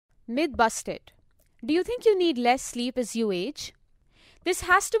Myth busted. Do you think you need less sleep as you age? This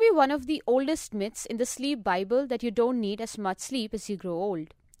has to be one of the oldest myths in the sleep Bible, that you don't need as much sleep as you grow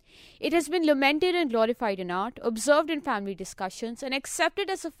old. It has been lamented and glorified in art, observed in family discussions, and accepted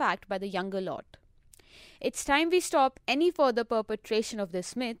as a fact by the younger lot. It's time we stop any further perpetration of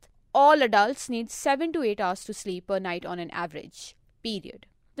this myth. All adults need 7 to 8 hours to sleep per night on an average. Period.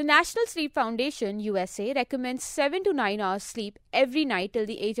 The National Sleep Foundation, USA, recommends 7 to 9 hours sleep every night till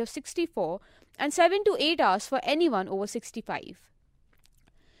the age of 64 and 7 to 8 hours for anyone over 65.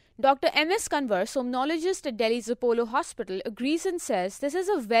 Dr. M.S. Kanwar, somnologist at Delhi's Apollo Hospital, agrees and says this is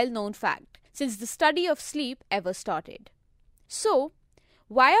a well-known fact since the study of sleep ever started. So,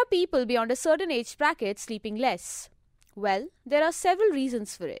 why are people beyond a certain age bracket sleeping less? Well, there are several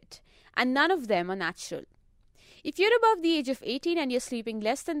reasons for it, and none of them are natural. If you're above the age of 18 and you're sleeping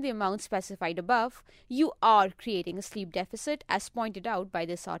less than the amount specified above, you are creating a sleep deficit, as pointed out by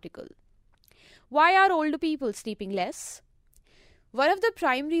this article. Why are older people sleeping less? One of the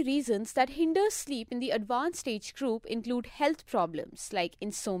primary reasons that hinders sleep in the advanced age group include health problems like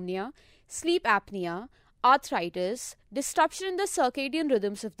insomnia, sleep apnea, arthritis, disruption in the circadian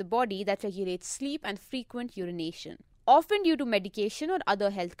rhythms of the body that regulates sleep, and frequent urination, often due to medication or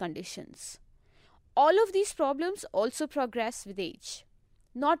other health conditions. All of these problems also progress with age.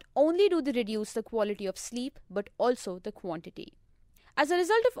 Not only do they reduce the quality of sleep, but also the quantity. As a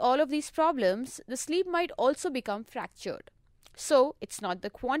result of all of these problems, the sleep might also become fractured. So, it's not the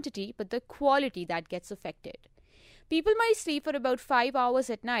quantity, but the quality that gets affected. People might sleep for about 5 hours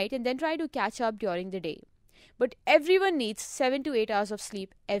at night and then try to catch up during the day. But everyone needs 7 to 8 hours of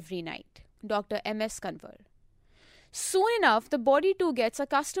sleep every night. Dr. M.S. Kanwar. Soon enough, the body too gets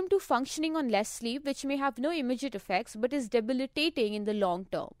accustomed to functioning on less sleep, which may have no immediate effects but is debilitating in the long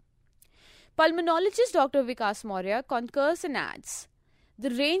term. Pulmonologist Dr. Vikas Maurya concurs and adds,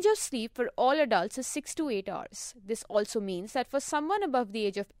 the range of sleep for all adults is 6 to 8 hours. This also means that for someone above the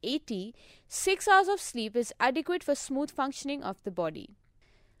age of 80, 6 hours of sleep is adequate for smooth functioning of the body.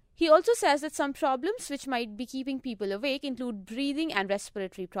 He also says that some problems which might be keeping people awake include breathing and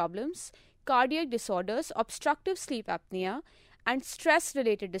respiratory problems, cardiac disorders, obstructive sleep apnea, and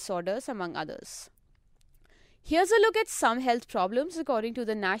stress-related disorders, among others. Here's a look at some health problems according to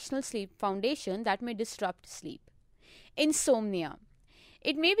the National Sleep Foundation that may disrupt sleep. Insomnia.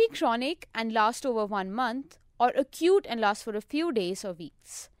 It may be chronic and last over 1 month, or acute and last for a few days or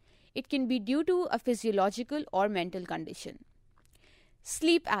weeks. It can be due to a physiological or mental condition.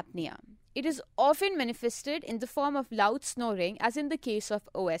 Sleep apnea. It is often manifested in the form of loud snoring, as in the case of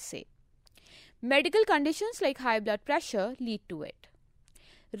OSA. Medical conditions like high blood pressure lead to it.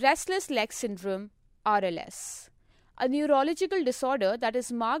 Restless leg syndrome, RLS. A neurological disorder that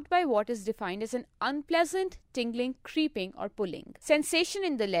is marked by what is defined as an unpleasant tingling, creeping, or pulling sensation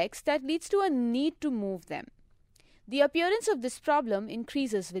in the legs that leads to a need to move them. The appearance of this problem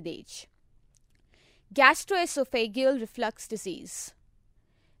increases with age. Gastroesophageal reflux disease.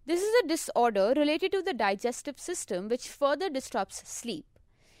 This is a disorder related to the digestive system which further disrupts sleep.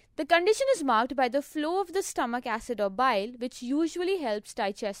 The condition is marked by the flow of the stomach acid or bile, which usually helps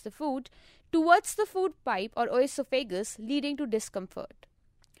digest the food, towards the food pipe or oesophagus, leading to discomfort.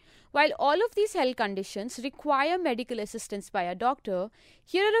 While all of these health conditions require medical assistance by a doctor,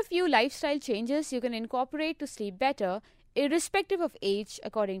 here are a few lifestyle changes you can incorporate to sleep better, irrespective of age,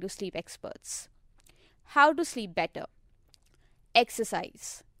 according to sleep experts. How to sleep better?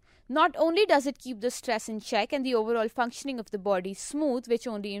 Exercise. Not only does it keep the stress in check and the overall functioning of the body smooth, which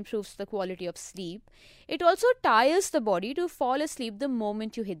only improves the quality of sleep, it also tires the body to fall asleep the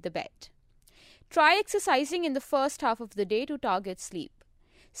moment you hit the bed. Try exercising in the first half of the day to target sleep.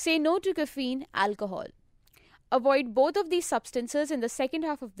 Say no to caffeine, alcohol. Avoid both of these substances in the second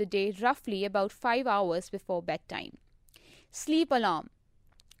half of the day, roughly about 5 hours before bedtime. Sleep alarm.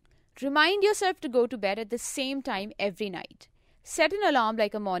 Remind yourself to go to bed at the same time every night. Set an alarm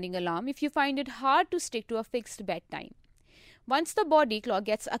like a morning alarm if you find it hard to stick to a fixed bedtime. Once the body clock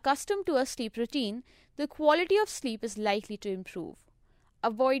gets accustomed to a sleep routine, the quality of sleep is likely to improve.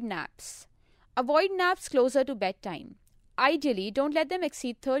 Avoid naps. Avoid naps closer to bedtime. Ideally, don't let them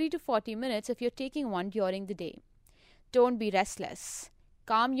exceed 30 to 40 minutes if you're taking one during the day. Don't be restless.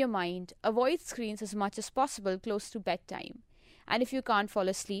 Calm your mind. Avoid screens as much as possible close to bedtime. And if you can't fall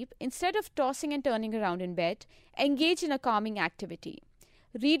asleep, instead of tossing and turning around in bed, engage in a calming activity.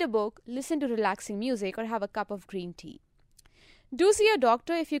 Read a book, listen to relaxing music, or have a cup of green tea. Do see a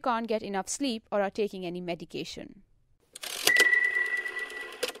doctor if you can't get enough sleep or are taking any medication.